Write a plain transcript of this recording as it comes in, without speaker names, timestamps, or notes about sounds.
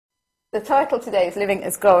The title today is Living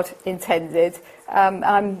as God Intended.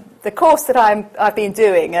 The course that I've been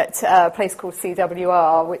doing at a place called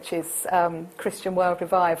CWR, which is Christian World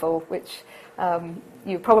Revival, which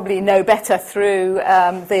you probably know better through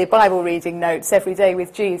the Bible reading notes, Every Day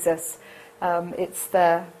with Jesus. It's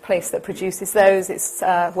the place that produces those. It's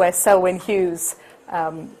where Selwyn Hughes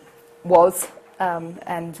was,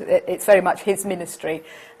 and it's very much his ministry.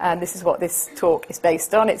 And this is what this talk is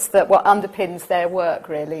based on. It's what underpins their work,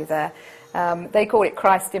 really, there. They call it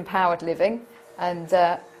Christ-empowered living, and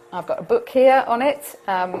I've got a book here on it,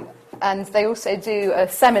 and they also do a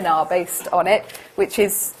seminar based on it, which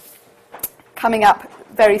is coming up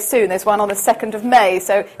very soon. There's one on the 2nd of May,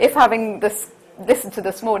 so if having listened to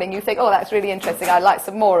this morning, you think, oh, that's really interesting, I'd like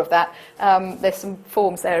some more of that. There's some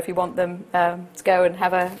forms there if you want them to go and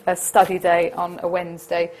have a study day on a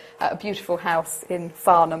Wednesday at a beautiful house in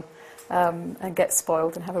Farnham, and get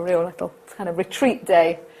spoiled and have a real little kind of retreat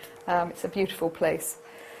day. It's a beautiful place.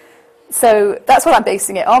 So that's what I'm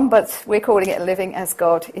basing it on, but we're calling it Living as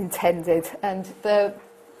God Intended. And the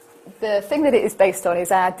thing that it is based on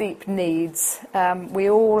is our deep needs. We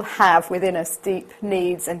all have within us deep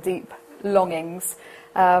needs and deep longings.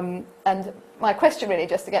 And my question really,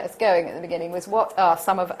 just to get us going at the beginning, was what are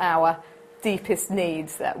some of our deepest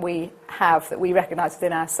needs that we have, that we recognise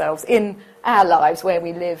within ourselves, in our lives where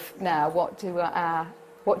we live now? What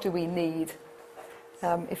do we need?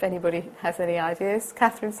 If anybody has any ideas.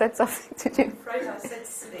 Catherine said something, did you? I'm afraid I said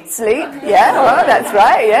sleep. Sleep, yeah, well, that's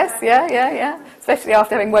right, yes, yeah. Especially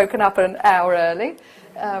after having woken up an hour early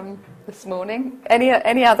this morning.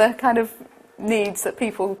 Any other kind of needs that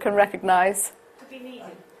people can recognise? To be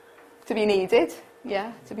needed. To be needed,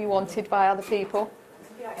 yeah. To be wanted by other people.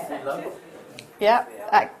 To be accepted. Yeah.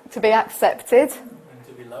 To be accepted. And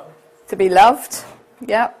to be loved. To be loved,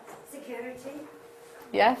 yeah. Security.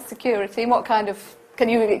 Yeah, security. What kind of... Can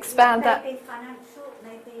you expand that? Maybe financial,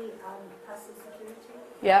 maybe personal security.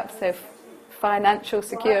 Yeah, so financial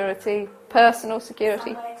security, personal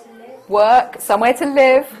security, Somewhere to live. work, somewhere to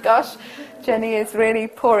live. Gosh, Jenny is really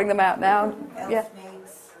pouring them out now. Yeah,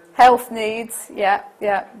 health needs. Yeah.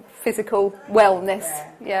 Physical wellness.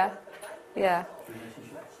 Yeah.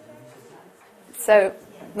 So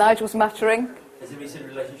Nigel's muttering. Is it recent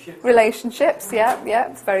relationships? Relationships. Yeah.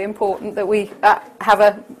 It's very important that we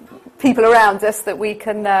have people around us that we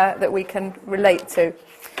can relate to.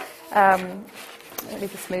 Let me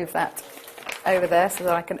just move that over there so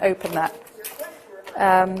that I can open that.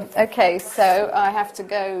 Okay, so I have to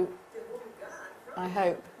go. I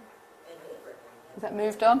hope. Has that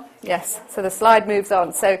moved on? Yes. So the slide moves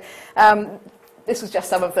on. So this was just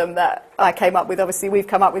some of them that I came up with. Obviously, we've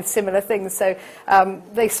come up with similar things. So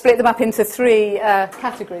they split them up into three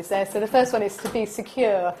categories there. So the first one is to be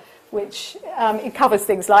secure, which it covers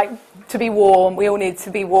things like to be warm. We all need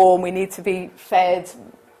to be warm. We need to be fed,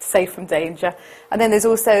 safe from danger. And then there's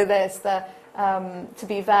the to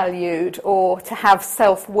be valued, or to have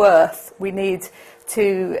self-worth. We need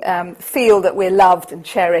to feel that we're loved and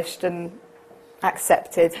cherished and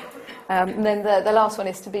accepted. And then the last one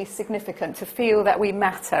is to be significant, to feel that we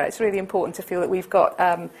matter. It's really important to feel that we've got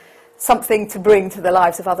something to bring to the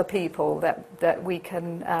lives of other people, that we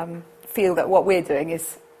can feel that what we're doing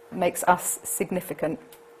makes us significant.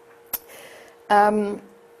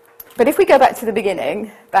 But if we go back to the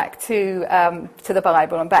beginning, back to the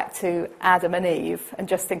Bible and back to Adam and Eve, and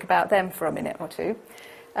just think about them for a minute or two,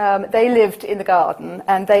 they lived in the garden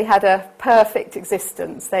and they had a perfect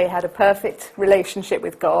existence. They had a perfect relationship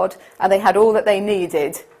with God, and they had all that they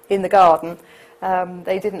needed in the garden.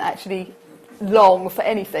 They didn't actually long for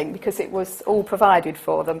anything because it was all provided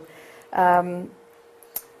for them.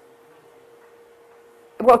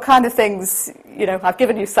 What kind of things, I've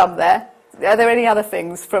given you some there. Are there any other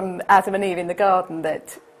things from Adam and Eve in the garden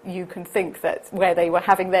that you can think that where they were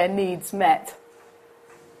having their needs met?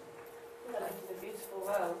 Well, it's a beautiful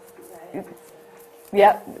world today.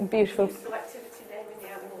 Yeah, beautiful. Beautiful activity there with the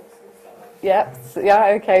animals and stuff.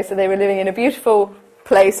 Yeah, okay. So they were living in a beautiful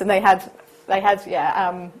place, and they had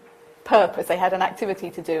purpose. They had an activity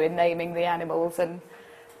to do in naming the animals and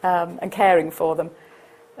caring for them.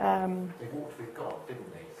 They walked with God,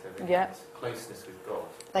 didn't they? So they had closeness with God.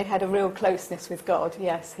 They had a real closeness with God,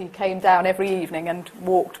 yes. He came down every evening and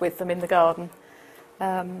walked with them in the garden.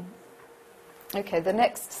 Okay, the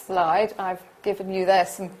next slide, I've given you there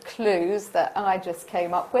some clues that I just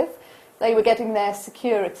came up with. They were getting their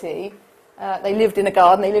security. They lived in a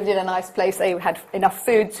garden, they lived in a nice place, they had enough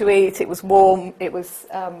food to eat, it was warm, it was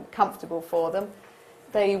comfortable for them.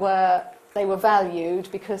 They were valued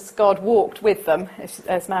because God walked with them,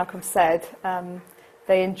 as Malcolm said.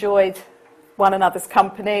 They enjoyed one another's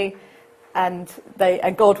company. and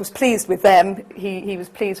God was pleased with them. He was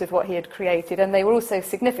pleased with what he had created, and they were also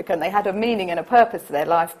significant. They had a meaning and a purpose to their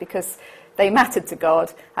life because they mattered to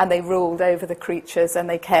God, and they ruled over the creatures, and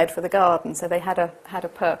they cared for the garden. So they had a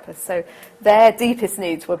purpose. So their deepest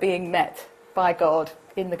needs were being met by God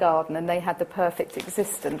in the garden, and they had the perfect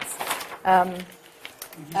existence. Would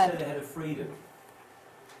you say they had a freedom?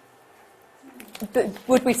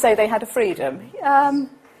 Would we say they had a freedom? Yeah,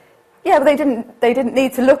 but they didn't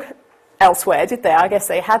need to look elsewhere, did they? I guess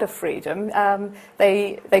they had a freedom.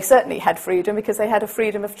 They certainly had freedom because they had a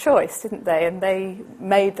freedom of choice, didn't they? And they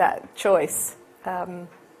made that choice of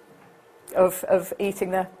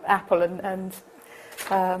eating the apple and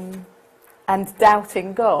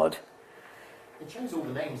doubting God. It shows all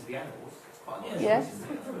the names of the animals. It's quite nice.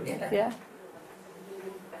 Yeah.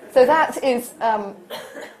 So that is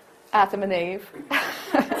Adam and Eve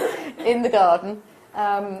in the garden.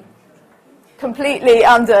 Completely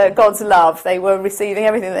under God's love. They were receiving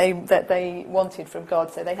everything that they wanted from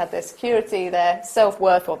God. So they had their security, their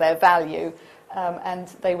self-worth or their value, and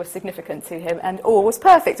they were significant to him, and all was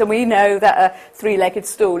perfect. And we know that a three-legged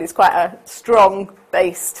stool is quite a strong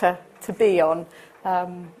base to be on. A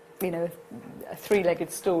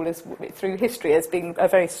three-legged stool is, through history, has been a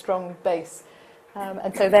very strong base.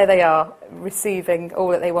 And so there they are, receiving all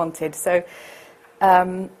that they wanted. So...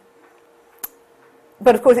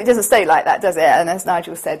 But of course it doesn't stay like that, does it? And as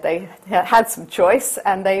Nigel said, they had some choice,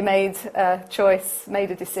 and they made a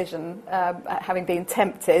decision, having been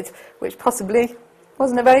tempted, which possibly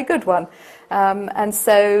wasn't a very good one. And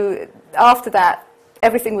so after that,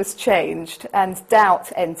 everything was changed, and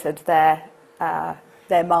doubt entered their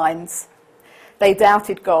minds. They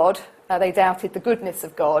doubted God, they doubted the goodness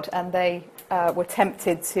of God, and they were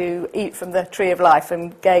tempted to eat from the tree of life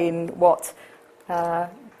and gain what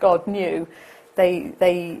God knew.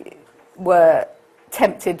 They were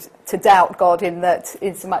tempted to doubt God in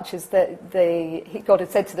so much as God had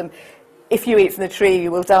said to them, if you eat from the tree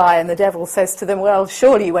you will die, and the devil says to them, well,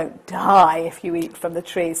 surely you won't die if you eat from the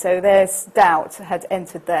tree. So there's doubt had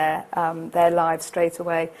entered their lives straight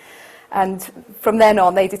away. And from then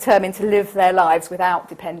on they determined to live their lives without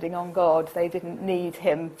depending on God. They didn't need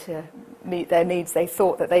him to meet their needs. They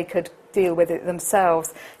thought that they could deal with it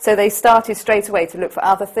themselves. So they started straight away to look for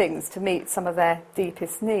other things to meet some of their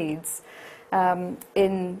deepest needs.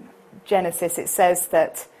 In Genesis it says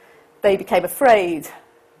that they became afraid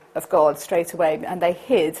of God straight away, and they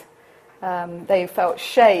hid. They felt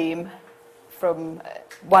shame from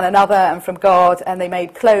one another and from God, and they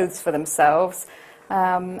made clothes for themselves.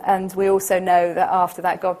 And we also know that after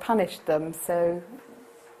that God punished them. So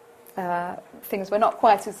things were not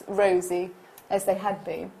quite as rosy as they had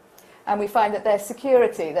been. And we find that their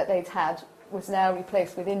security that they'd had was now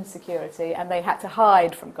replaced with insecurity, and they had to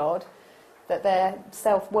hide from God, that their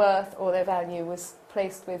self-worth or their value was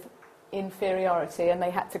placed with inferiority, and they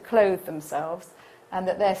had to clothe themselves, and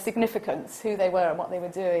that their significance, who they were and what they were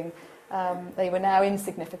doing, they were now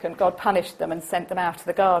insignificant. God punished them and sent them out of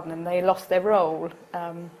the garden, and they lost their role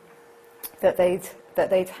that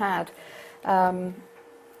they'd had. And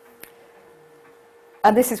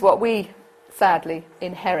this is what we sadly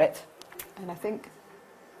inherit. And I think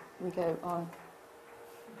we go on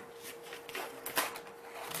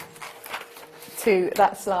to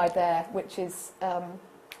that slide there, which is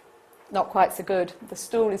not quite so good. The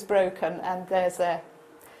stool is broken, and there's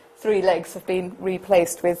three legs have been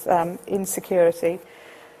replaced with insecurity.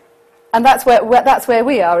 And that's where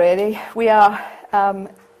we are, really. We are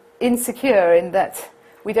insecure in that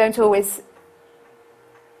we don't always...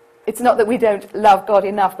 It's not that we don't love God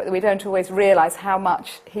enough, but that we don't always realise how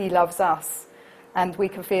much he loves us. And we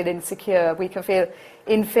can feel insecure, we can feel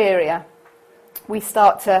inferior. We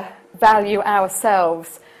start to value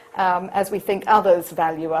ourselves as we think others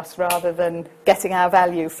value us, rather than getting our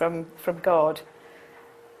value from God.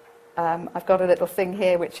 I've got a little thing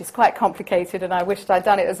here which is quite complicated, and I wished I'd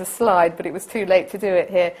done it as a slide, but it was too late to do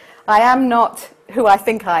it here. I am not who I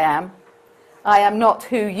think I am. I am not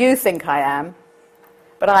who you think I am.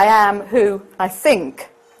 But I am who I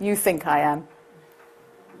think you think I am.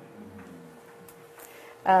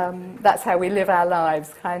 That's how we live our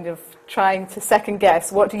lives, kind of trying to second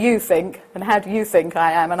guess, what do you think and how do you think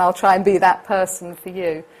I am, and I'll try and be that person for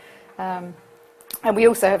you. And we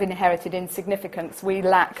also have inherited insignificance. We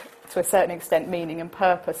lack, to a certain extent, meaning and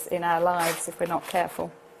purpose in our lives if we're not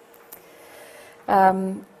careful.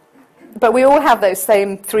 But we all have those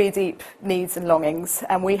same three deep needs and longings,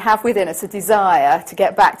 and we have within us a desire to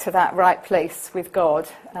get back to that right place with God.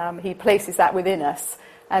 He places that within us,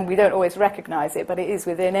 and we don't always recognise it, but it is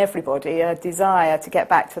within everybody, a desire to get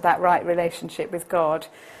back to that right relationship with God,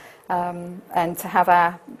 and to have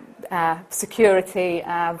our security,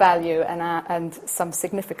 our value, and some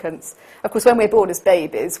significance. Of course, when we're born as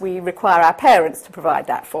babies, we require our parents to provide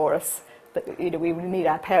that for us. But, we need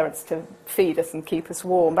our parents to feed us and keep us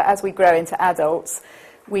warm. But as we grow into adults,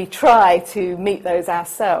 we try to meet those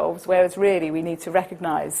ourselves, whereas really we need to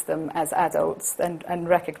recognise them as adults and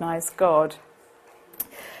recognise God.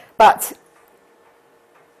 But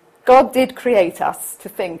God did create us to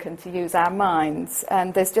think and to use our minds,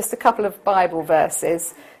 and there's just a couple of Bible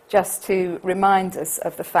verses just to remind us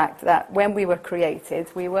of the fact that when we were created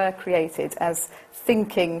as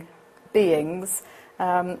thinking beings,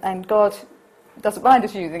 and God doesn't mind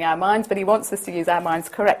us using our minds, but he wants us to use our minds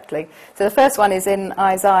correctly. So the first one is in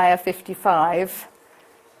Isaiah 55,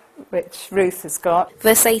 which Ruth has got.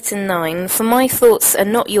 Verse 8 and 9, "For my thoughts are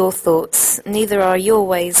not your thoughts, neither are your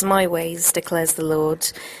ways my ways, declares the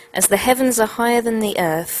Lord. As the heavens are higher than the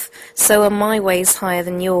earth, so are my ways higher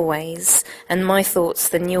than your ways, and my thoughts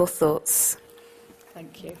than your thoughts."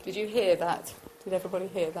 Thank you. Did you hear that? Did everybody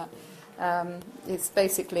hear that? It's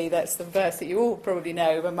basically, that's the verse that you all probably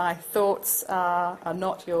know, but my thoughts are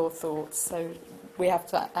not your thoughts. So we have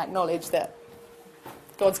to acknowledge that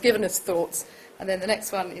God's given us thoughts. And then the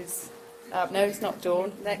next one is, no, it's not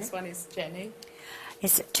Dawn. The next one is Jenny.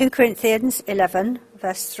 It's 2 Corinthians 11,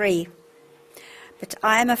 verse 3. "But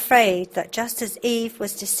I am afraid that just as Eve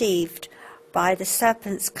was deceived by the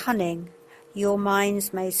serpent's cunning, your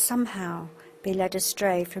minds may somehow be led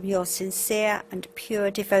astray from your sincere and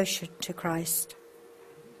pure devotion to Christ."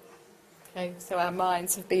 Okay, so our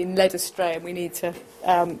minds have been led astray and we need to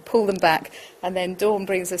pull them back. And then Dawn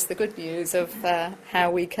brings us the good news of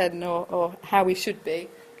how we can or how we should be.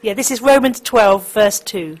 Yeah, this is Romans 12, verse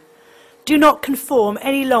 2. "Do not conform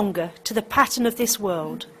any longer to the pattern of this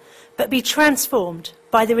world, but be transformed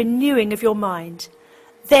by the renewing of your mind.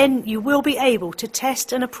 Then you will be able to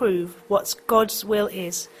test and approve what God's will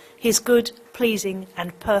is, his good, pleasing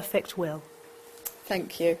and perfect will."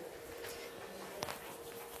 Thank you.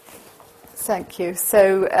 Thank you.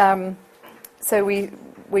 So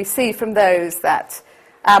we see from those that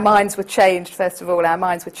our minds were changed. First of all, our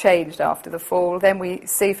minds were changed after the fall. Then we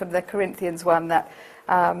see from the Corinthians one that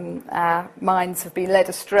our minds have been led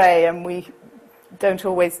astray and we don't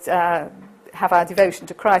always have our devotion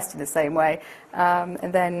to Christ in the same way.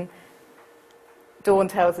 And then Dawn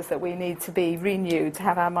tells us that we need to be renewed, to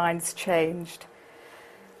have our minds changed.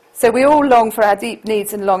 So we all long for our deep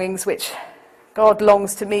needs and longings, which God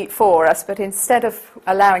longs to meet for us, but instead of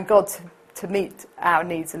allowing God to meet our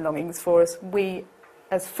needs and longings for us, we,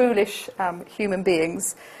 as foolish human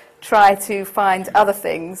beings, try to find other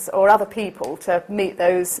things or other people to meet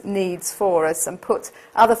those needs for us and put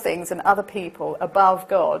other things and other people above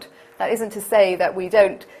God. That isn't to say that we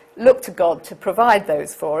don't look to God to provide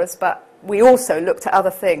those for us, but we also look to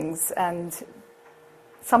other things and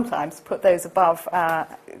sometimes put those above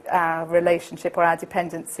our relationship or our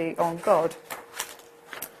dependency on God.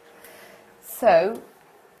 So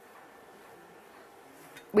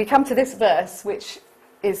we come to this verse, which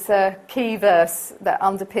is a key verse that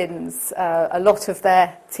underpins a lot of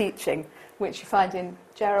their teaching, which you find in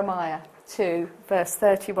Jeremiah 2, verse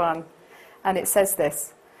 31. And it says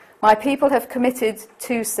this: "My people have committed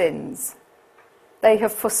 2 sins. They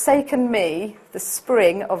have forsaken me, the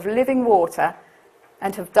spring of living water,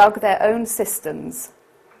 and have dug their own cisterns,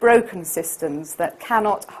 broken cisterns that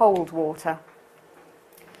cannot hold water."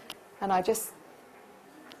 And it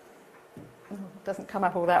doesn't come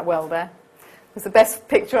up all that well there. It was the best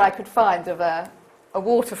picture I could find of a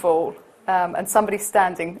waterfall and somebody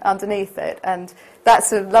standing underneath it. And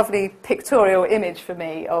that's a lovely pictorial image for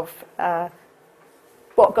me of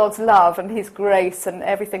what God's love and his grace and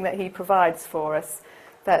everything that he provides for us,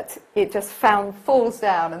 that it just falls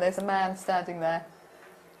down and there's a man standing there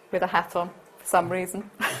with a hat on for some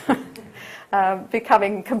reason,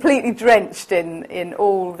 becoming completely drenched in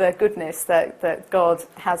all the goodness that God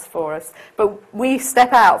has for us. But we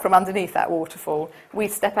step out from underneath that waterfall. We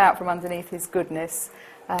step out from underneath his goodness,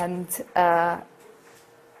 and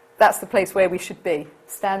that's the place where we should be,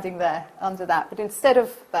 standing there under that. But instead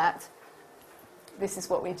of that, this is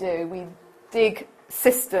what we do. We dig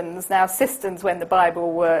cisterns. Now, cisterns, when the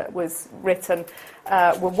Bible was written,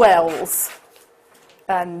 were wells.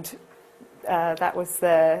 And that was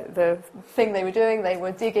the thing they were doing. They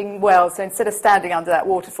were digging wells. So instead of standing under that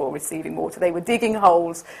waterfall receiving water, they were digging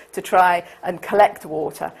holes to try and collect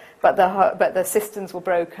water. But the cisterns were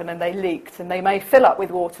broken and they leaked. And they may fill up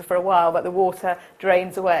with water for a while, but the water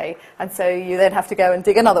drains away. And so you then have to go and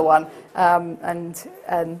dig another one. And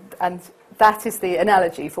that is the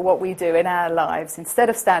analogy for what we do in our lives. Instead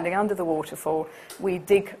of standing under the waterfall, we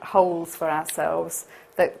dig holes for ourselves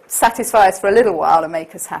that satisfy us for a little while and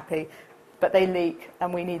make us happy, but they leak,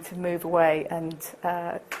 and we need to move away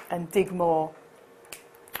and dig more.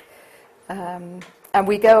 And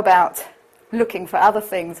we go about looking for other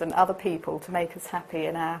things and other people to make us happy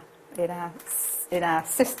in our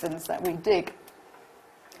cisterns that we dig.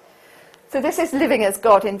 So this is living as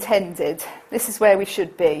God intended. This is where we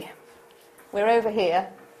should be. We're over here.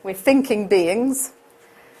 We're thinking beings,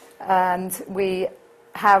 and we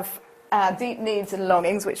have our deep needs and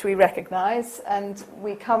longings, which we recognise, and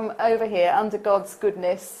we come over here under God's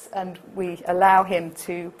goodness, and we allow him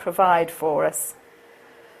to provide for us.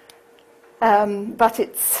 But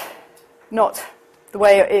it's not the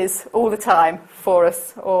way it is all the time for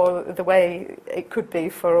us, or the way it could be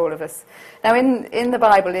for all of us. Now, in the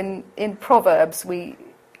Bible, in Proverbs,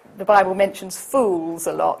 the Bible mentions fools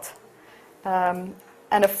a lot.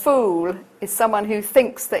 And a fool is someone who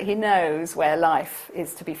thinks that he knows where life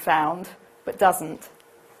is to be found, but doesn't.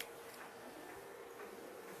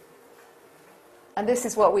 And this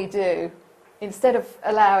is what we do. Instead of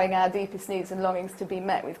allowing our deepest needs and longings to be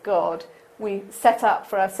met with God, we set up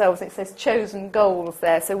for ourselves, it says chosen goals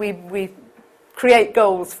there, so we create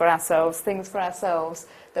goals for ourselves, things for ourselves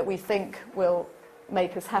that we think will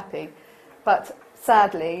make us happy. But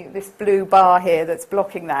sadly, this blue bar here that's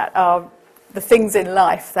blocking that are the things in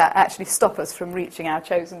life that actually stop us from reaching our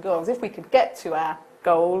chosen goals. If we could get to our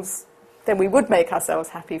goals, then we would make ourselves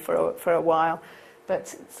happy for a while.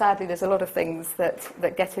 But sadly, there's a lot of things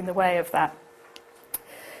that get in the way of that.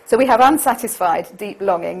 So we have unsatisfied deep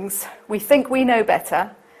longings. We think we know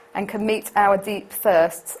better and can meet our deep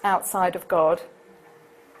thirsts outside of God.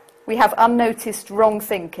 We have unnoticed wrong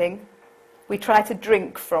thinking. We try to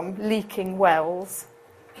drink from leaking wells.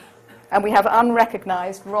 And we have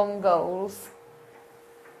unrecognised wrong goals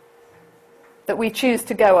that we choose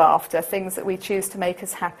to go after, things that we choose to make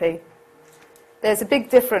us happy. There's a big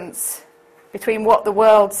difference between what the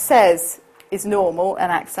world says is normal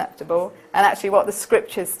and acceptable, and actually what the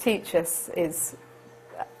scriptures teach us is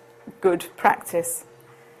good practice.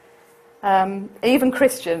 Even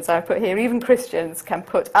Christians, I put here, even Christians can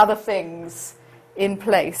put other things in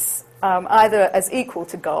place, either as equal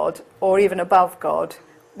to God or even above God,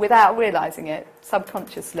 without realising it.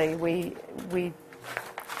 Subconsciously, we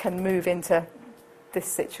can move into this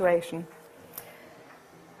situation.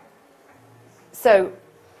 So,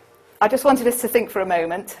 I just wanted us to think for a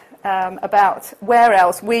moment about where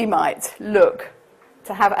else we might look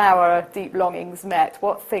to have our deep longings met.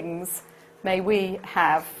 What things may we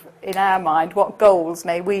have in our mind? What goals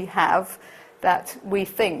may we have that we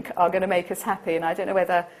think are going to make us happy? And I don't know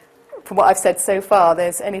whether, from what I've said so far,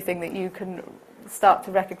 there's anything that you can start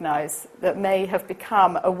to recognise that may have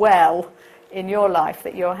become a well in your life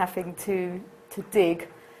that you're having to dig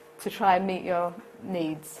to try and meet your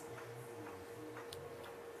needs.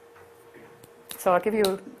 So I'll give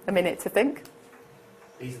you a minute to think.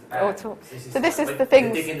 These are the So this is the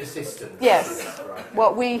things. Digging the systems. Yes, Right.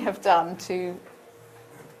 what we have done to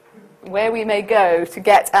where we may go to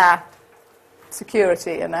get our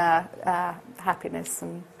security and our happiness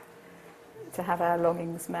and to have our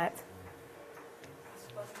longings met. I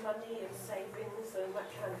suppose money and savings and that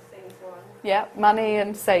kind of thing is one. Yeah, money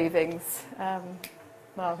and savings.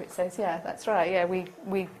 Well, it says, yeah, that's right. Yeah,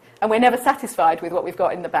 and we're never satisfied with what we've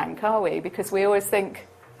got in the bank, are we? Because we always think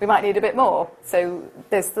we might need a bit more. So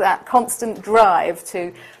there's that constant drive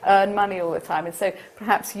to earn money all the time. And so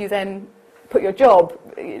perhaps you then put your job,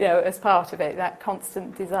 as part of it, that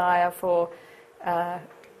constant desire for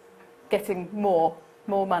getting more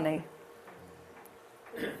money.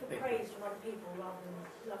 For praise from other people rather than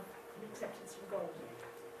love and acceptance from God.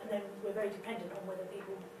 And then we're very dependent on whether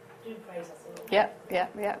people do praise us or not. Yeah.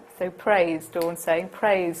 So praise, Dawn's saying,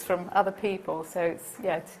 praise from other people. So it's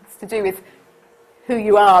to do with who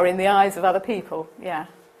you are in the eyes of other people. Yeah.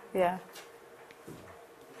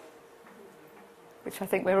 Which I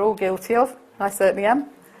think we're all guilty of. I certainly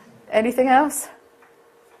am. Anything else?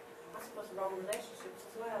 I suppose wrong relationships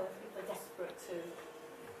as well. If people are desperate to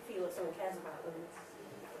feel that someone cares about them,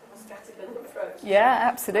 it's a scattergun approach. Yeah,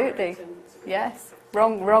 absolutely. Yes,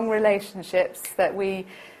 wrong relationships that we.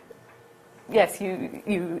 Yes, you're in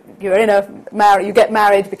you get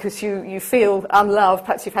married because you feel unloved.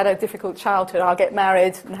 Perhaps you've had a difficult childhood. I'll get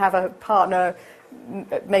married and have a partner.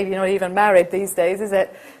 Maybe you're not even married these days, is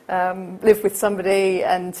it? Live with somebody,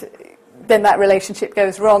 and then that relationship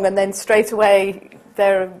goes wrong, and then straight away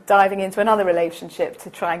they're diving into another relationship to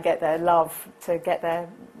try and get their love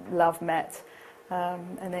met.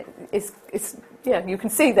 And it's you can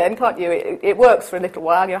see then, can't you? It works for a little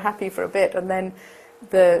while. You're happy for a bit, and then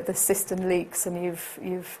the system leaks, and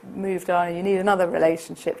you've moved on, and you need another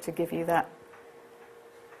relationship to give you that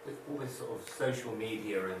with all this sort of social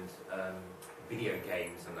media and video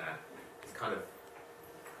games and that, it's kind of,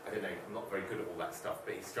 I don't know, I'm not very good at all that stuff,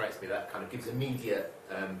 but it strikes me that kind of gives immediate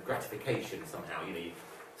gratification somehow. You know,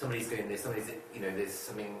 somebody's doing this, there's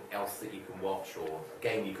something else that you can watch, or a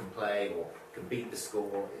game you can play, or can beat the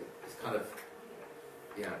score. It's kind of,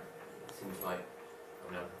 it seems like,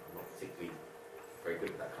 I'm not particularly very good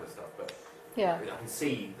at that kind of stuff, but Yeah. I can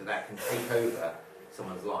see that can take over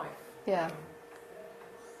someone's life. Yeah.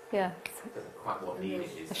 Yeah. That's quite what needed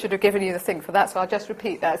is. I should have given you the thing for that, so I'll just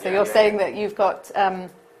repeat that. So Yeah, you're yeah, saying yeah. that you've got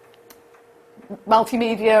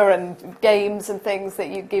multimedia and games and things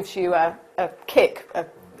that gives you a kick, a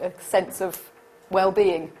sense of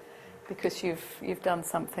well-being because you've done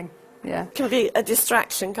something. Yeah. It can be a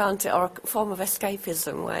distraction, can't it, or a form of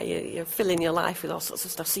escapism where you're filling your life with all sorts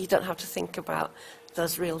of stuff, so you don't have to think about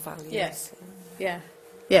those real values. Yes. Yeah.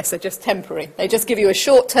 Yes, they're just temporary. They just give you a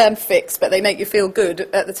short-term fix, but they make you feel good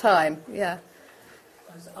at the time. Yeah.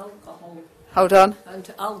 There's alcohol. Hold on.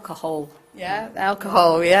 And alcohol. Yeah,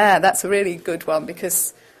 alcohol. Yeah, that's a really good one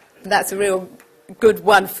because that's a real good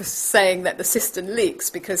one for saying that the cistern leaks,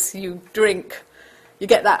 because you drink, you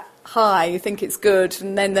get that high, you think it's good,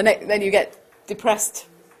 and then then you get depressed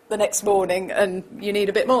the next morning, and you need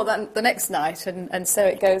a bit more than the next night, and so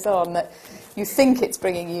it goes on. That you think it's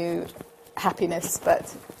bringing you happiness,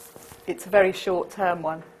 but it's a very short-term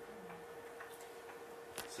one.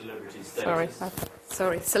 Celebrity status.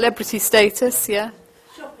 Sorry, celebrity status. Yeah.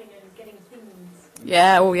 Shopping and getting things.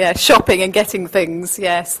 Yeah, oh yeah, shopping and getting things.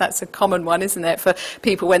 Yes, that's a common one, isn't it? For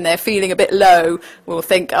people when they're feeling a bit low, will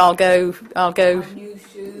think, I'll go New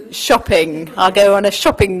shoes. shopping. I'll go on a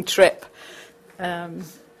shopping trip.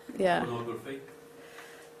 Yeah.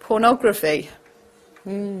 Pornography.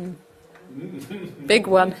 Big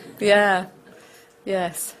one. Yeah.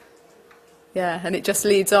 Yes. Yeah, and it just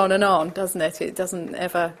leads on and on, doesn't it? It doesn't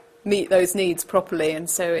ever meet those needs properly, and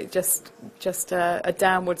so it just a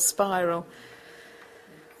downward spiral.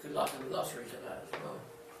 You could liken the lottery to that as well.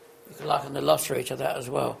 You could liken the lottery to that as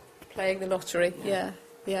well. Playing the lottery, yeah.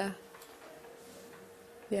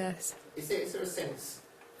 Yes. Is there a sense,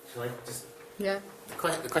 shall I just... Yeah.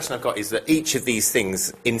 The question I've got is that each of these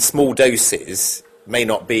things, in small doses, may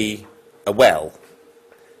not be a well.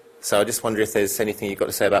 So I just wonder if there's anything you've got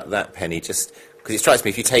to say about that, Penny, just because it strikes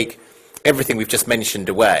me, if you take everything we've just mentioned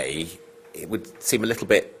away, it would seem a little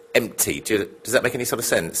bit empty. Does that make any sort of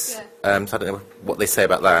sense? Yeah. So I don't know what they say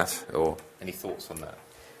about that, or any thoughts on that.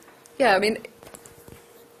 Yeah, I mean,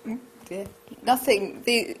 nothing.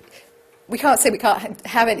 We can't say we can't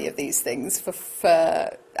have any of these things for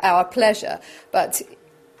our pleasure, but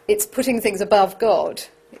it's putting things above God.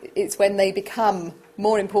 It's when they become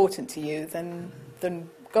more important to you than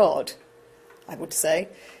God, I would say.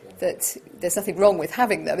 That there's nothing wrong with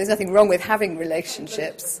having them. There's nothing wrong with having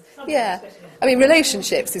relationships. Yeah. I mean,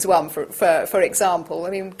 relationships is one, for example. I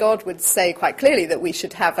mean, God would say quite clearly that we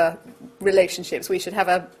should have relationships. We should have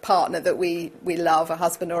a partner that we love, a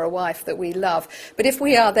husband or a wife that we love. But if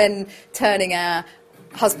we are then turning our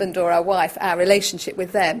husband or our wife, our relationship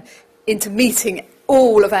with them, into meeting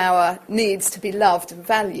all of our needs to be loved and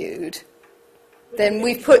valued, then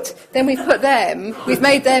we've made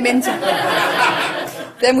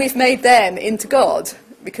them into God,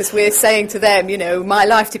 because we're saying to them, my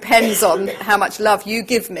life depends on how much love you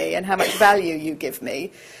give me and how much value you give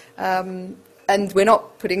me, and we're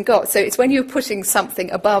not putting God. So it's when you're putting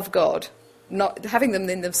something above God. Not having them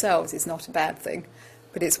in themselves is not a bad thing,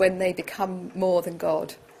 but it's when they become more than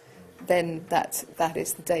God, then that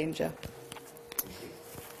is the danger.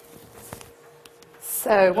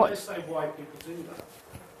 So do they say why people do that?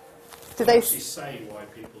 Do they say why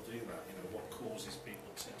people do that? What causes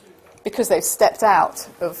people to do that? Because they've stepped out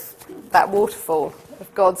of that waterfall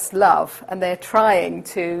of God's love, and they're trying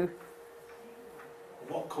to.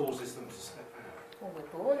 What causes them to step out? Well, we're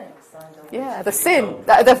born outside of Yeah, the sin,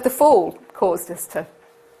 the fall caused us to.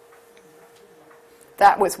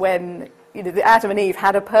 That was when Adam and Eve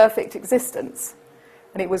had a perfect existence,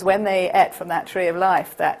 and it was when they ate from that tree of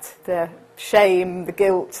life that the shame, the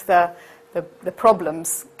guilt, the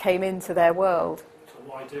problems came into their world. So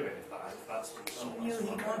why do it if that's She knew he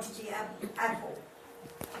wanted the apple.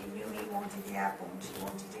 She knew he wanted the apple, and she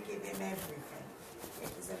wanted to give him everything.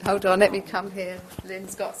 Hold on, let me come here.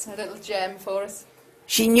 Lynn's got a little gem for us.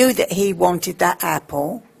 She knew that he wanted that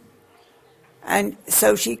apple, and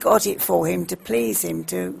so she got it for him to please him,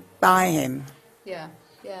 to buy him. Yeah.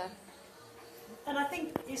 And I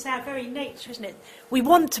think it's our very nature, isn't it? We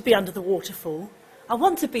want to be under the waterfall. I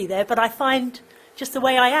want to be there, but I find just the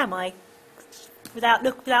way I am,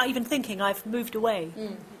 without even thinking, I've moved away.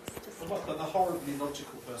 But the horribly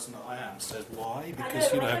logical person that I am says why?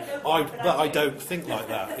 Because I don't think like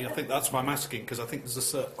that. I think that's why I'm asking, because I think there's a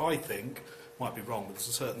certain, I think, might be wrong, but there's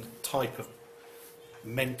a certain type of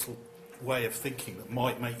mental way of thinking that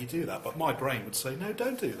might make you do that. But my brain would say, no,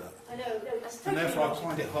 don't do that. I know, that's And totally therefore I logical.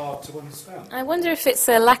 find it hard to understand. I wonder if it's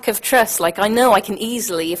a lack of trust. Like, I know I can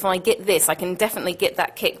easily, if I get this, I can definitely get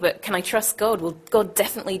that kick, but can I trust God? Will God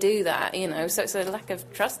definitely do that? You know, so it's a lack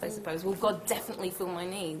of trust, I suppose. Will God definitely fill my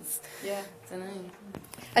needs? Yeah. I don't know.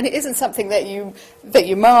 And it isn't something that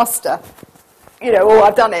you master. You know, oh,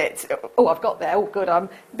 I've done it. Oh, I've got there. Oh, good.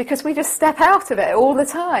 Because we just step out of it all the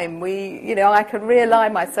time. I can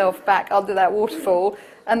realign myself back under that waterfall,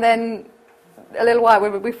 and then a little while,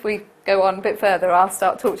 if we go on a bit further, I'll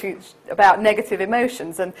start talking to you about negative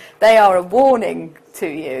emotions, and they are a warning to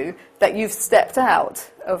you that you've stepped out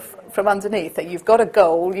from underneath. That you've got a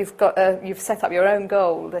goal. You've set up your own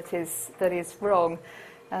goal that is wrong.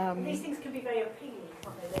 These things can be very appealing,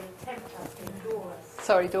 can't they? They tempt us, they draw us.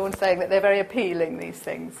 Sorry, Dawn, saying that they're very appealing, these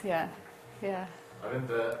things. Yeah. I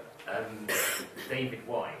remember David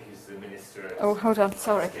White, who's the minister at... Oh, hold on,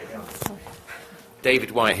 sorry. David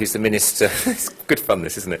White, who's the minister... It's good fun,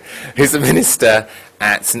 this, isn't it? Who's the minister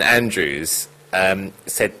at St Andrews,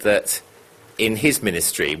 said that in his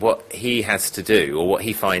ministry, what he has to do, or what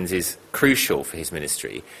he finds is crucial for his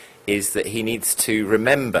ministry, is that he needs to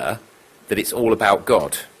remember that it's all about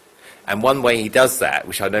God. And one way he does that,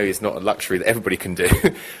 which I know is not a luxury that everybody can do,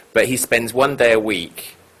 but he spends one day a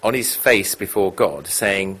week on his face before God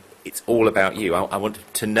saying, it's all about you. I want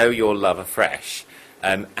to know your love afresh,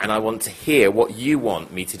 and I want to hear what you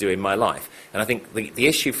want me to do in my life. And I think the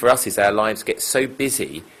issue for us is our lives get so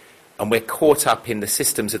busy and we're caught up in the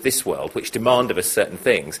systems of this world, which demand of us certain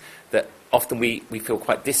things, that often we feel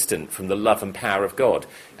quite distant from the love and power of God.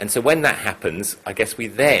 And so when that happens, I guess we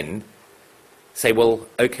then say, well,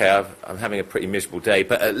 okay, I'm having a pretty miserable day,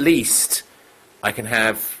 but at least I can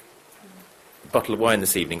have a bottle of wine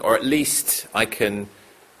this evening, or at least I can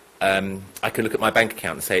look at my bank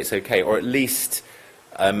account and say it's okay, or at least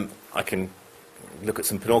I can look at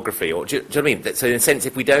some pornography, or do you know what I mean? So in a sense,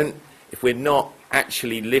 if we're not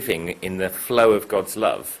actually living in the flow of God's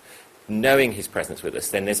love, knowing His presence with us,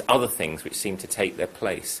 then there's other things which seem to take their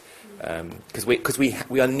place, because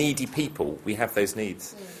we are needy people. We have those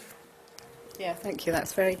needs. Yeah, thank you.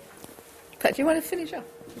 That's very... Pat, do you want to finish up?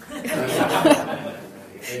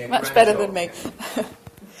 Much better than me.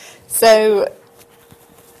 So,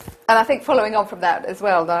 and I think following on from that as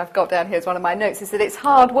well, that I've got down here as one of my notes, is that it's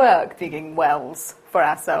hard work digging wells for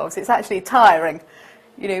ourselves. It's actually tiring.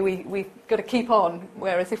 You know, we've got to keep on,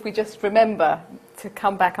 whereas if we just remember to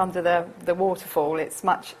come back under the waterfall, it's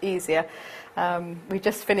much easier. We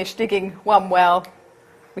just finished digging one well.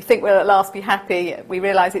 We think we'll at last be happy. We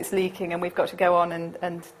realise it's leaking and we've got to go on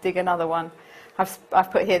and dig another one. I've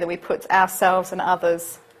put here that we put ourselves and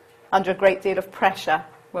others under a great deal of pressure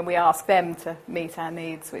when we ask them to meet our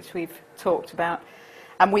needs, which we've talked about.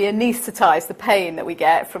 And we anaesthetise the pain that we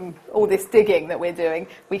get from all this digging that we're doing.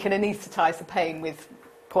 We can anaesthetise the pain with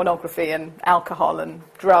pornography and alcohol and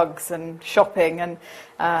drugs and shopping, and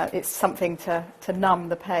it's something to numb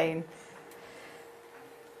the pain.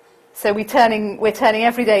 So we're turning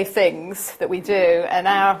everyday things that we do, and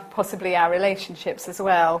possibly our relationships as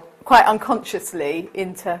well, quite unconsciously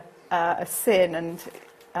into a sin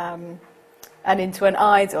and into an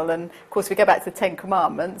idol. And of course, we go back to the Ten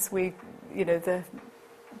Commandments. One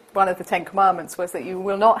of the Ten Commandments was that you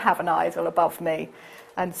will not have an idol above me.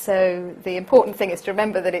 And so the important thing is to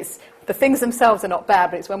remember that it's the things themselves are not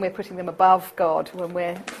bad, but it's when we're putting them above God, when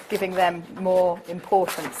we're giving them more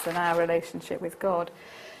importance than our relationship with God.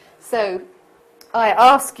 So I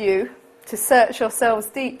ask you to search yourselves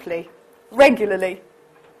deeply, regularly,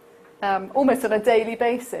 almost on a daily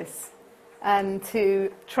basis, and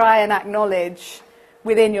to try and acknowledge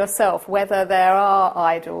within yourself whether there are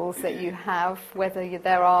idols that you have, whether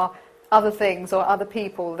there are other things or other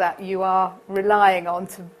people that you are relying on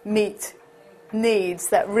to meet needs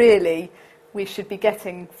that really we should be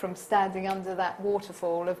getting from standing under that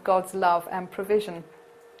waterfall of God's love and provision.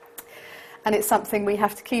 And it's something we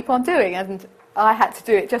have to keep on doing. And I had to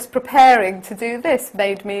do it. Just preparing to do this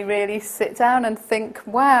made me really sit down and think,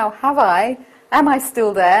 wow, have I? Am I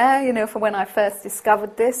still there, for when I first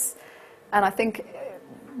discovered this? And I think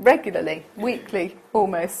regularly, weekly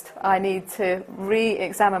almost, I need to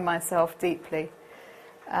re-examine myself deeply.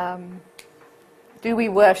 Do we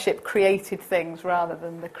worship created things rather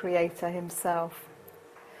than the Creator Himself?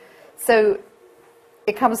 So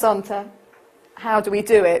it comes on to how do we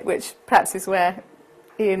do it, which perhaps is where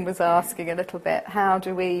Ian was asking a little bit, how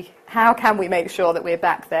can we make sure that we're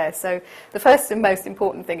back there? So the first and most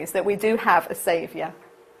important thing is that we do have a Saviour.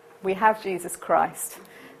 We have Jesus Christ.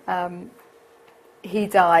 He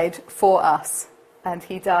died for us, and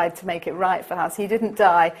he died to make it right for us. He didn't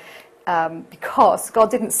die because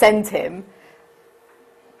God didn't send him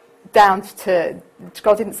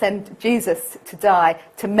God didn't send Jesus to die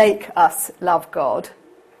to make us love God,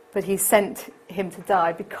 but he sent him to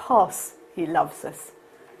die because he loves us.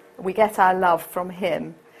 We get our love from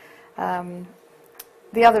him.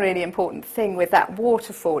 The other really important thing with that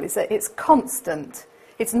waterfall is that it's constant.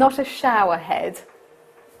 It's not a shower head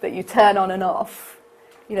that you turn on and off.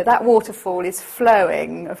 You know, that waterfall is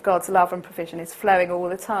flowing of God's love and provision, is flowing all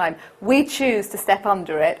the time. We choose to step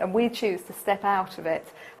under it, and we choose to step out of it.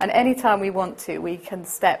 And any time we want to, we can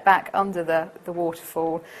step back under the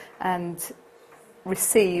waterfall and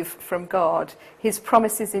receive from God. His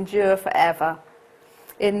promises endure forever.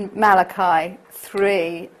 In Malachi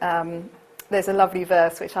 3, there's a lovely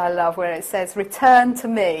verse which I love where it says, "Return to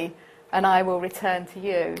me and I will return to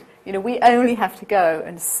you." You know, we only have to go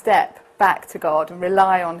and step back to God and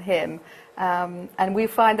rely on him, and we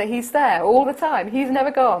find that he's there all the time. He's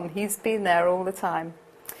never gone. He's been there all the time.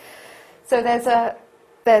 So there's a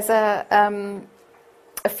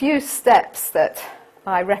few steps that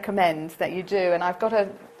I recommend that you do, and I've got a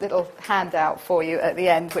little handout for you at the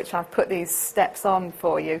end which I've put these steps on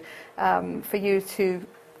for you to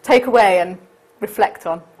take away and reflect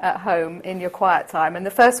on at home in your quiet time. And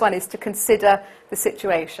the first one is to consider the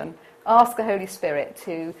situation. Ask the Holy Spirit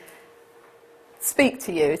to speak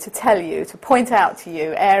to you, to tell you, to point out to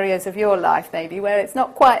you areas of your life maybe where it's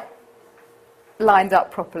not quite lined up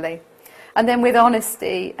properly. And then with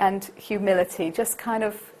honesty and humility, just kind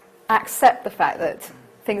of accept the fact that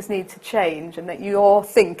things need to change and that your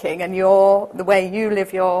thinking and the way you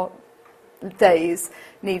live your days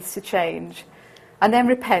needs to change. And then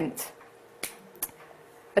repent.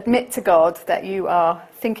 Admit to God that you are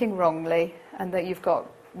thinking wrongly and that you've got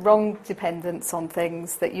wrong dependence on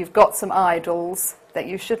things, that you've got some idols that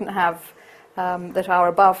you shouldn't have that are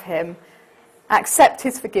above him. Accept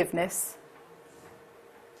his forgiveness.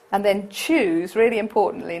 And then choose, really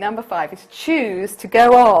importantly, number 5, is choose to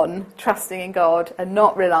go on trusting in God and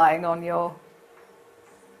not relying on your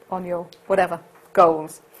whatever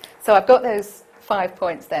goals. So I've got those 5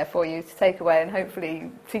 points there for you to take away and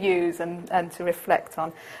hopefully to use and to reflect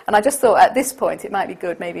on. And I just thought at this point it might be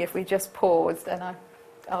good maybe if we just paused and I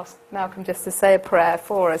asked Malcolm just to say a prayer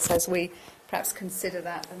for us as we perhaps consider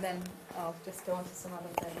that, and then I'll just go on to some other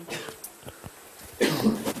things.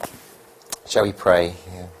 Shall we pray?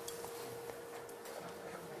 Yeah.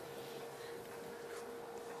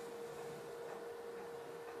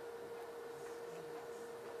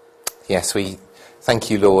 Yes, we thank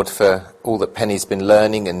you, Lord, for all that Penny's been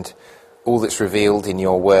learning and all that's revealed in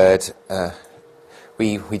your word.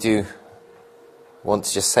 We do want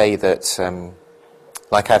to just say that,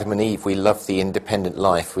 like Adam and Eve, we love the independent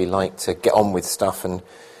life. We like to get on with stuff, and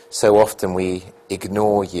so often we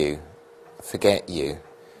ignore you, forget you.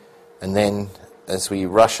 And then as we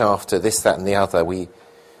rush after this, that and the other, we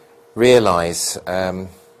realise that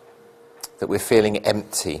we're feeling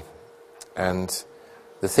empty, and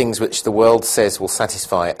the things which the world says will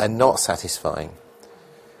satisfy are not satisfying.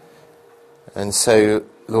 And so,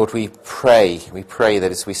 Lord, we pray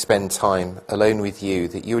that as we spend time alone with you,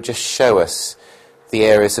 that you would just show us the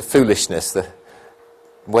areas of foolishness, the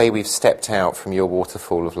way we've stepped out from your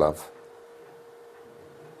waterfall of love.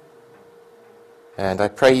 And I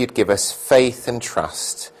pray you'd give us faith and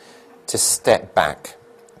trust to step back,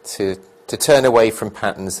 to turn away from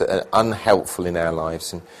patterns that are unhelpful in our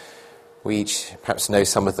lives. And we each perhaps know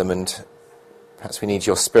some of them, and perhaps we need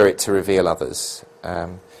your Spirit to reveal others,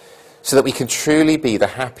 so that we can truly be the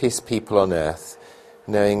happiest people on earth,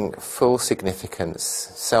 knowing full significance,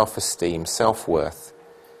 self-esteem, self-worth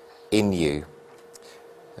in you.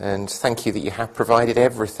 And thank you that you have provided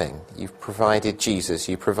everything. You've provided Jesus,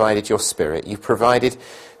 you provided your Spirit, you've provided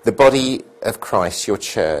the body of Christ, your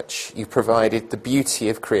church, you've provided the beauty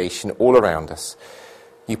of creation all around us.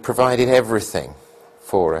 You've provided everything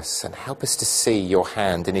for us, and help us to see your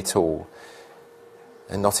hand in it all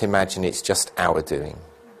and not imagine it's just our doing.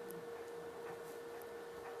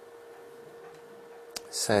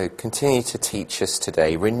 So continue to teach us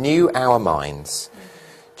today, renew our minds,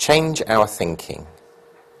 change our thinking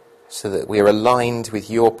so that we are aligned with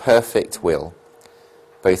your perfect will,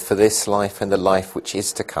 both for this life and the life which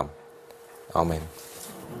is to come. Amen.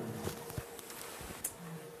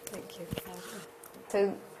 Thank you.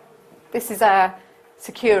 So this is our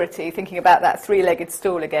security, thinking about that 3-legged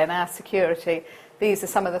stool again, our security. These are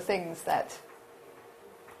some of the things that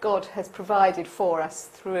God has provided for us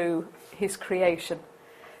through his creation.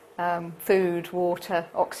 Food, water,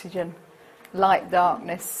 oxygen, light,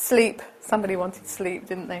 darkness, sleep. Somebody wanted sleep,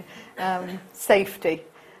 didn't they? Safety.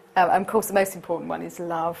 And of course the most important one is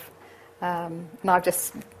love. And I've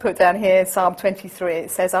just put down here Psalm 23.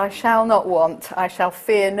 It says, I shall not want, I shall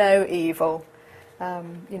fear no evil.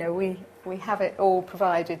 We have it all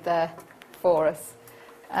provided there for us.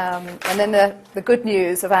 And then the good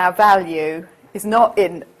news of our value is not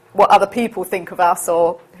in what other people think of us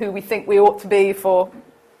or who we think we ought to be for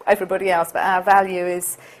everybody else, but our value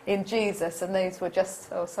is in Jesus. And these were just,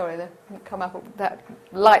 they didn't come up, that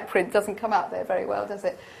light print doesn't come out there very well, does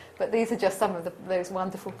it? But these are just some of those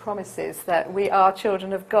wonderful promises that we are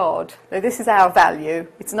children of God. Now, this is our value.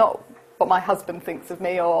 It's not what my husband thinks of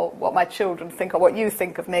me or what my children think or what you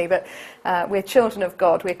think of me, but we're children of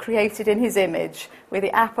God. We're created in his image. We're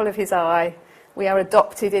the apple of his eye. We are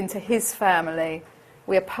adopted into his family.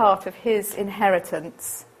 We are part of his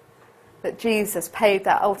inheritance. That Jesus paid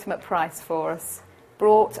that ultimate price for us,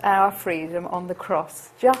 brought our freedom on the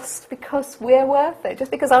cross, just because we're worth it,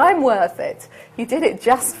 just because I'm worth it. He did it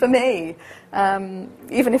just for me.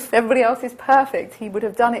 Even if everybody else is perfect, he would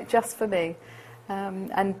have done it just for me.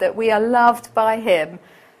 And that we are loved by him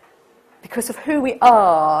because of who we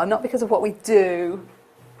are, not because of what we do,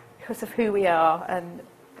 because of who we are. And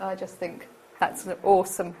I just think that's an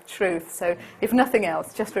awesome truth. So if nothing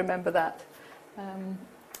else, just remember that.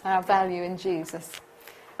 Our value in Jesus.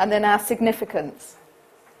 And then our significance.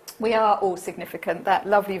 We are all significant. That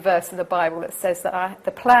lovely verse in the Bible that says that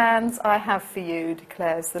the plans I have for you,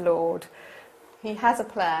 declares the Lord. He has a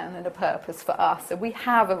plan and a purpose for us, and we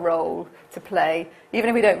have a role to play. Even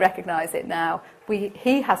if we don't recognise it now,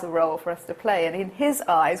 he has a role for us to play, and in his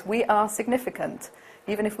eyes we are significant,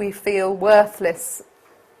 even if we feel worthless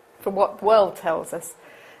from what the world tells us.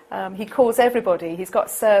 He calls everybody. He's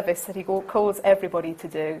got service that he calls everybody to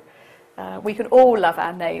do. We can all love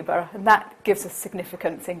our neighbour, and that gives us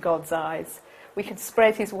significance in God's eyes. We can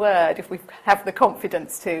spread his word if we have the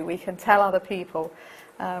confidence to. We can tell other people.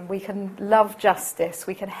 We can love justice.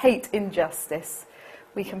 We can hate injustice.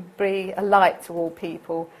 We can be a light to all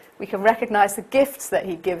people. We can recognise the gifts that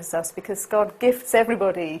he gives us, because God gifts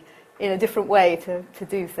everybody in a different way to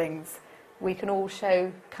do things. We can all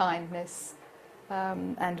show kindness.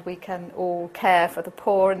 And we can all care for the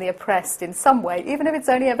poor and the oppressed in some way, even if it's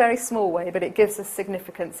only a very small way, but it gives us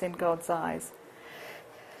significance in God's eyes.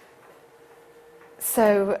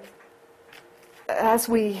 So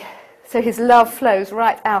his love flows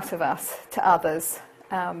right out of us to others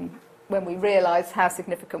when we realise how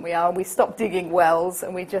significant we are, and we stop digging wells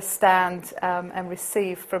and we just stand and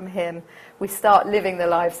receive from him. We start living the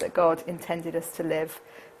lives that God intended us to live,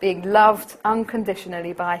 being loved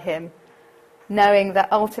unconditionally by him, knowing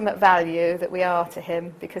the ultimate value that we are to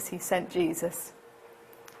him because he sent Jesus.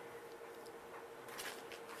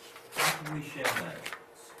 How can we share that,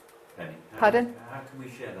 Penny? Pardon? How can we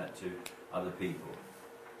share that to other people?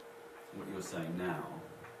 What you're saying now,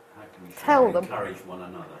 how can we encourage one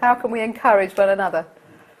another? How can we encourage one another?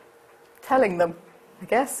 Telling them, I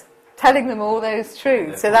guess. Telling them all those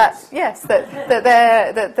truths. So that, yes, that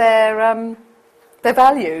they're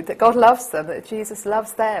valued, that God loves them, that Jesus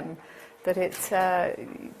loves them. That it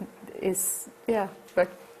is, but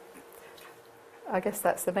I guess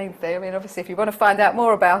that's the main thing. I mean, obviously, if you want to find out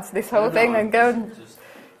more about this whole thing, then go and... Just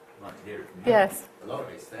like to hear it from you. Yes. A lot of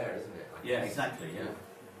it's there, isn't it? Yeah, exactly, yeah.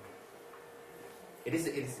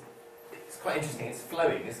 It's quite interesting. It's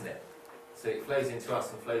flowing, isn't it? So it flows into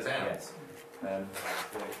us and flows out. Yes.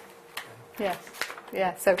 Yes.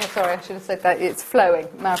 Yeah, so sorry, I should have said that. It's flowing.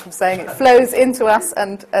 Malcolm's saying it flows into us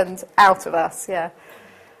and out of us, yeah.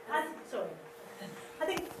 I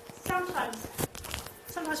think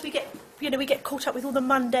sometimes we get caught up with all the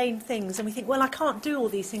mundane things, and we think, well, I can't do all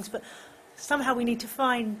these things, but somehow we need to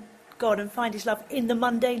find God and find his love in the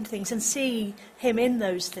mundane things and see him in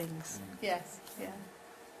those things. Yes,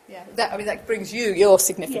 yeah. That brings you your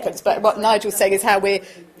significance, yes, but what Nigel's saying is how we're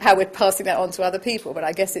passing that on to other people. But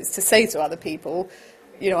I guess it's to say to other people,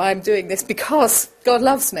 I'm doing this because God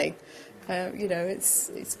loves me.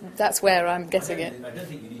 That's where I'm getting it. I don't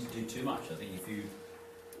think you need to do too much. I think if you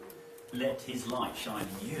let his light shine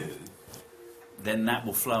in you, then that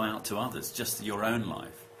will flow out to others, just your own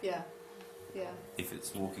life. Yeah. If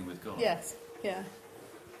it's walking with God. Yes, yeah.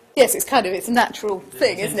 Yes, it's a natural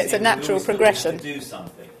thing, isn't it? It's a natural progression. To do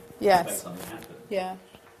something. Yes. To make something happen. Yeah.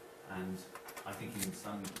 And I think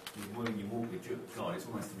when you walk with God, it's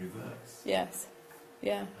almost the reverse. Yes.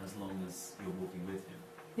 Yeah. As long as you're walking with him.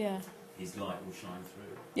 Yeah. His light will shine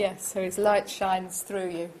through. Yes, so his light shines through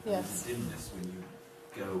you. Yes. There's a dimness when you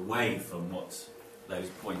go away from what those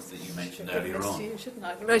points that you mentioned earlier on. You shouldn't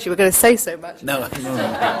I? I realised you were going to say so much. No.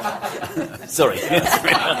 Sorry. Let's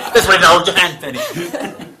bring hold your hand, Penny.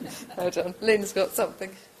 Hold on. Lynn's got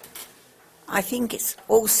something. I think it's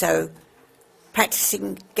also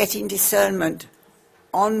practicing getting discernment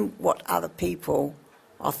on what other people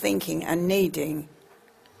are thinking and needing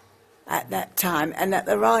at that time and at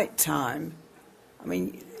the right time. I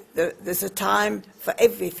mean, there's a time for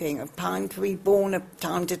everything, a time to be born, a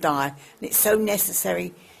time to die. And it's so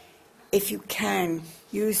necessary, if you can,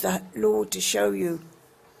 use the Lord to show you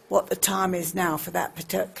what the time is now for that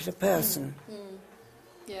particular person.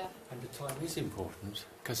 Yeah. And the time is important,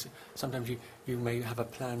 because sometimes you may have a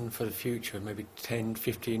plan for the future, maybe 10,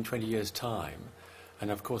 15, 20 years' time.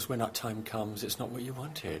 And of course, when that time comes, it's not what you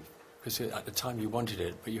wanted. Because at the time you wanted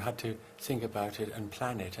it, but you had to think about it and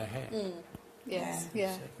plan it ahead. Yes,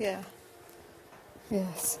 yeah.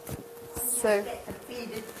 Yes. So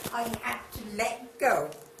I had to let go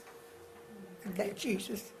and let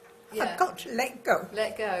Jesus. Yeah. I've got to let go.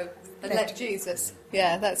 Let go and let Jesus.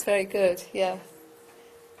 Yeah, that's very good. Yeah.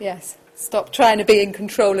 Yes. Stop trying to be in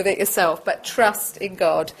control of it yourself, but trust in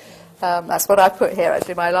God. That's what I put here,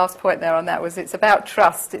 actually. My last point there on that was it's about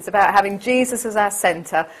trust. It's about having Jesus as our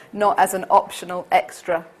centre, not as an optional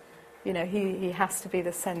extra. You know, he has to be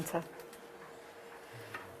the centre.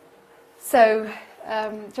 So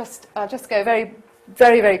I'll just go very,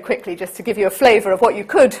 very, very quickly just to give you a flavour of what you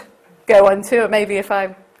could go on to, and maybe if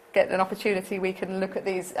I get an opportunity we can look at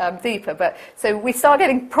these deeper. But so we start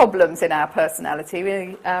getting problems in our personality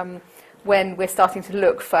really, when we're starting to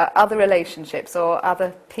look for other relationships or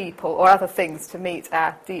other people or other things to meet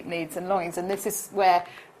our deep needs and longings. And this is where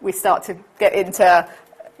we start to get into,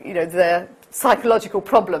 you know, the psychological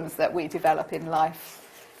problems that we develop in life.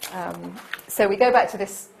 So we go back to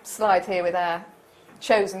this slide here with our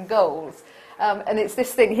chosen goals. And it's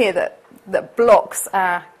this thing here that blocks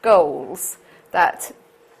our goals, that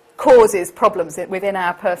causes problems within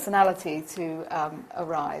our personality to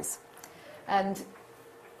arise. And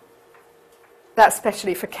that's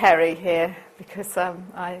especially for Kerry here, because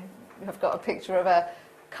I have got a picture of a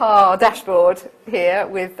car dashboard here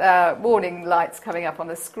with warning lights coming up on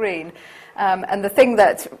the screen. And the thing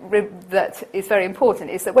that is very important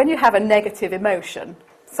is that when you have a negative emotion,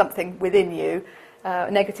 something within you,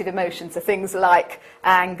 negative emotions are things like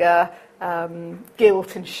anger,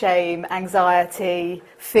 guilt and shame, anxiety,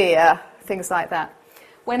 fear, things like that.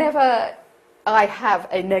 Whenever I have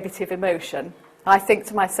a negative emotion, I think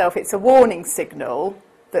to myself it's a warning signal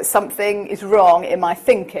that something is wrong in my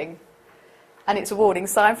thinking. And it's a warning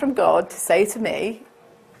sign from God to say to me,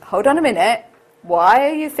 hold on a minute, why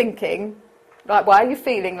are you thinking, like, why are you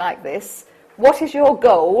feeling like this? What is your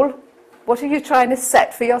goal? What are you trying to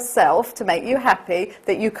set for yourself to make you happy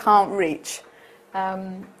that you can't reach?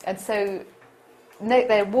 And so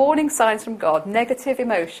they're warning signs from God, negative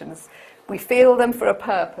emotions. We feel them for a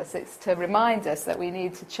purpose. It's to remind us that we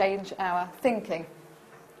need to change our thinking.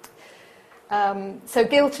 So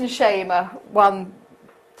guilt and shame are one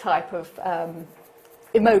type of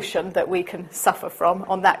emotion that we can suffer from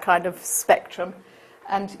on that kind of spectrum.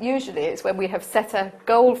 And usually it's when we have set a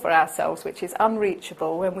goal for ourselves which is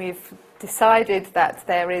unreachable, when we've decided that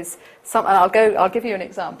there is some, and I'll give you an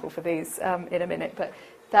example for these in a minute, but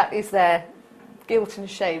that is their guilt and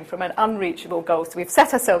shame from an unreachable goal. So we've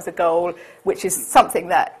set ourselves a goal which is something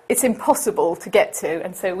that it's impossible to get to,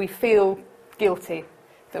 and so we feel guilty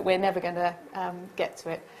that we're never going to get to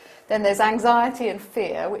it. Then there's anxiety and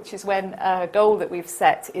fear, which is when a goal that we've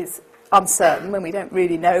set is uncertain, when we don't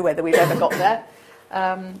really know whether we've ever got there.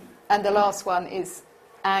 And the last one is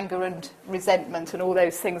anger and resentment and all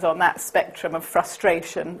those things on that spectrum of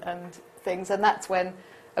frustration and things. And that's when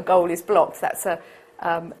a goal is blocked. That's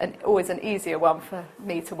always an easier one for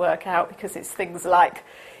me to work out, because it's things like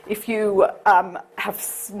if you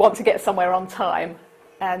want to get somewhere on time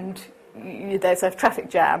and there's a traffic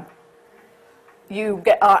jam, you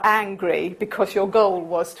are angry because your goal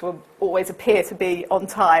was to always appear to be on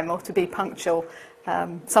time or to be punctual.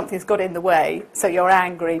 Something's got in the way, so you're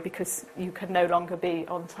angry because you can no longer be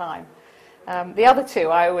on time. The other two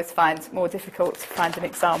I always find more difficult to find an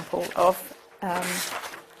example of,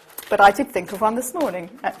 but I did think of one this morning,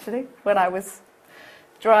 actually, when I was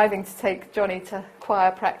driving to take Johnny to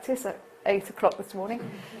choir practice at 8 o'clock this morning.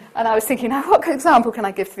 And I was thinking, now what example can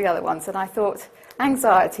I give to the other ones? And I thought,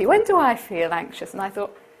 anxiety, when do I feel anxious? And I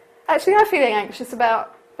thought, actually, I'm feeling anxious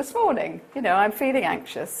about this morning. You know, I'm feeling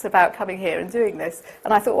anxious about coming here and doing this.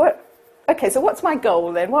 And I thought, okay, so what's my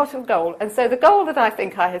goal then? What's your goal? And so the goal that I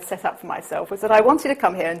think I had set up for myself was that I wanted to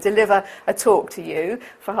come here and deliver a talk to you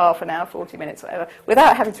for half an hour, 40 minutes, whatever,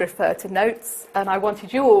 without having to refer to notes. And I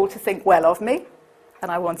wanted you all to think well of me.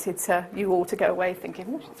 and I wanted you all to go away thinking,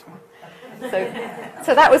 oh, she's right.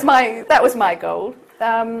 So that was my goal.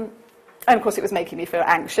 And of course, it was making me feel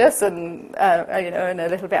anxious and and a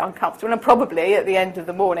little bit uncomfortable. And probably at the end of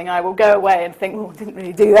the morning, I will go away and think, "Oh, I didn't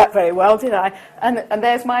really do that very well, did I?" And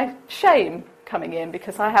there's my shame coming in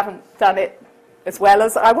because I haven't done it as well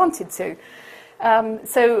as I wanted to.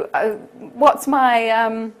 What's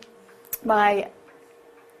my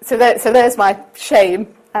so there's my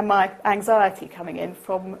shame and my anxiety coming in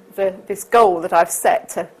from this goal that I've set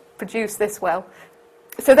to produce this well.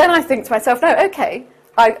 So then I think to myself, no, okay.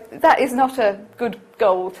 That is not a good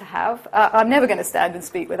goal to have. I'm never going to stand and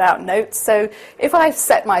speak without notes. So if I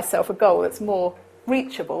set myself a goal that's more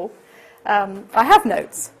reachable, I have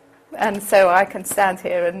notes. And so I can stand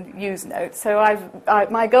here and use notes. So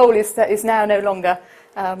my goal is now no longer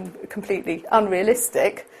completely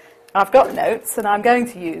unrealistic. I've got notes and I'm going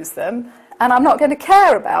to use them. And I'm not going to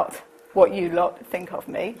care about what you lot think of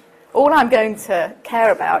me. All I'm going to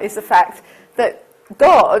care about is the fact that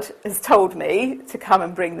God has told me to come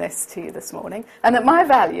and bring this to you this morning, and that my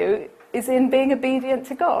value is in being obedient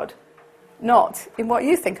to God, not in what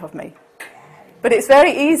you think of me. But it's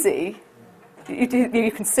very easy,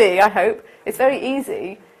 you can see, I hope, it's very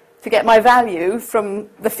easy to get my value from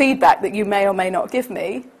the feedback that you may or may not give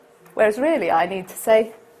me, whereas really I need to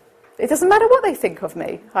say, it doesn't matter what they think of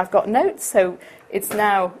me. I've got notes, so it's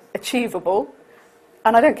now achievable,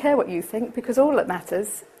 and I don't care what you think, because all that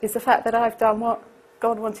matters is the fact that I've done what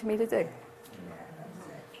God wanted me to do.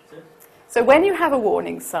 So when you have a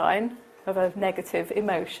warning sign of a negative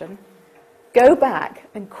emotion, go back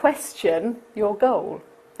and question your goal.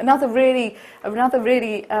 Another really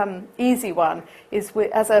easy one is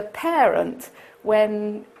as a parent,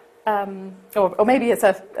 when or maybe as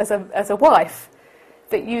a wife,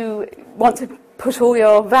 that you want to put all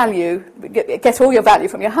your value, get all your value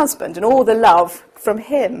from your husband and all the love from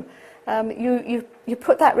him. You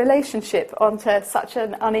put that relationship onto such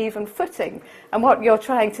an uneven footing. And what you're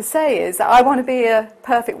trying to say is that I want to be a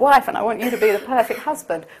perfect wife and I want you to be the perfect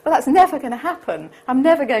husband. Well, that's never going to happen. I'm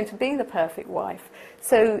never going to be the perfect wife.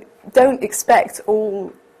 So don't expect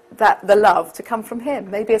all the love to come from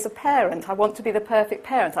him. Maybe as a parent, I want to be the perfect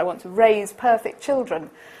parent. I want to raise perfect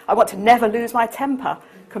children. I want to never lose my temper,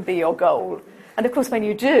 can be your goal. And of course, when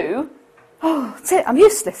you do, oh, that's it, I'm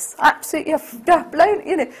useless. Absolutely, I've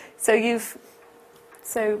blown,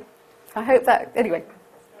 So I hope that, anyway,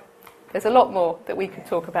 there's a lot more that we could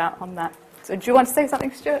talk about on that. So do you want to say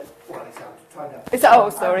something, Stuart? Well, it's out to find out. Is that, oh,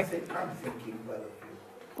 sorry. I'm thinking well of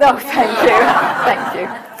you. Oh, thank you. Thank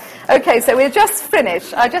you. Okay, so we'll just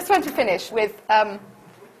finish. I just want to finish with a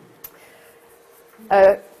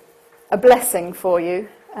blessing for you.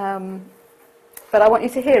 But I want you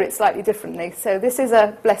to hear it slightly differently. So this is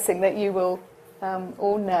a blessing that you will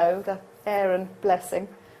all know, the Aaron blessing.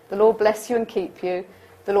 The Lord bless you and keep you.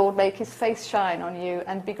 The Lord make his face shine on you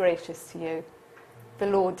and be gracious to you. The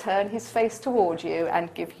Lord turn his face toward you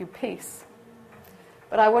and give you peace.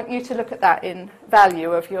 But I want you to look at that in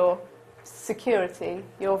value of your security,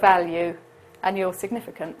 your value, and your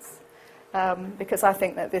significance. Because I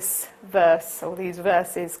think that this verse, or these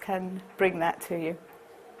verses, can bring that to you.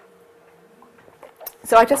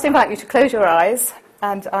 So I just invite you to close your eyes,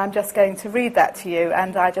 and I'm just going to read that to you,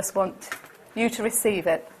 and I just want you to receive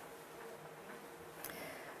it.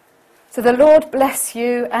 So the Lord bless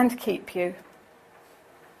you and keep you.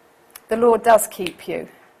 The Lord does keep you.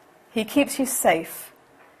 He keeps you safe.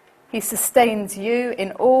 He sustains you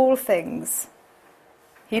in all things.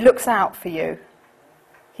 He looks out for you.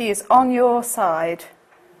 He is on your side.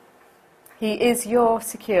 He is your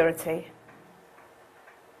security.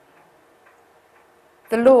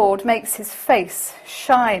 The Lord makes his face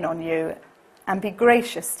shine on you and be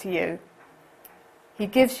gracious to you. He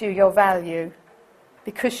gives you your value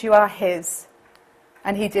because you are his,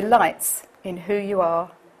 and he delights in who you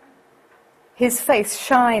are. His face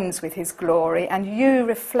shines with his glory, and you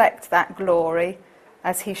reflect that glory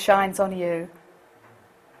as he shines on you.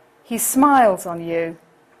 He smiles on you.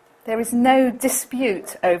 There is no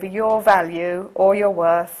dispute over your value or your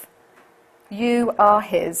worth. You are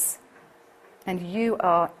his, and you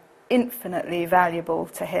are infinitely valuable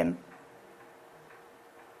to him.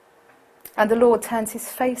 And the Lord turns his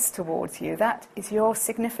face towards you. That is your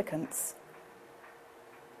significance.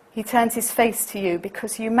 He turns his face to you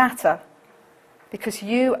because you matter, because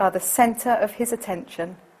you are the centre of his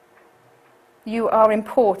attention. You are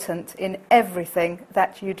important in everything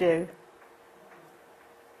that you do.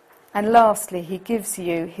 And lastly, he gives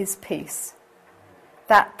you his peace,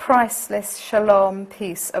 that priceless shalom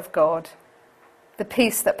peace of God, the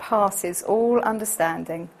peace that passes all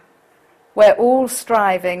understanding, where all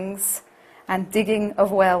strivings and digging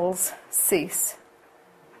of wells cease.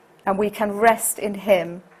 And we can rest in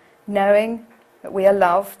him, knowing that we are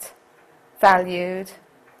loved, valued,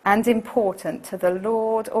 and important to the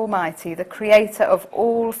Lord Almighty, the creator of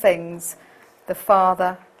all things, the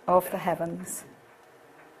Father of the heavens.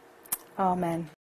 Amen.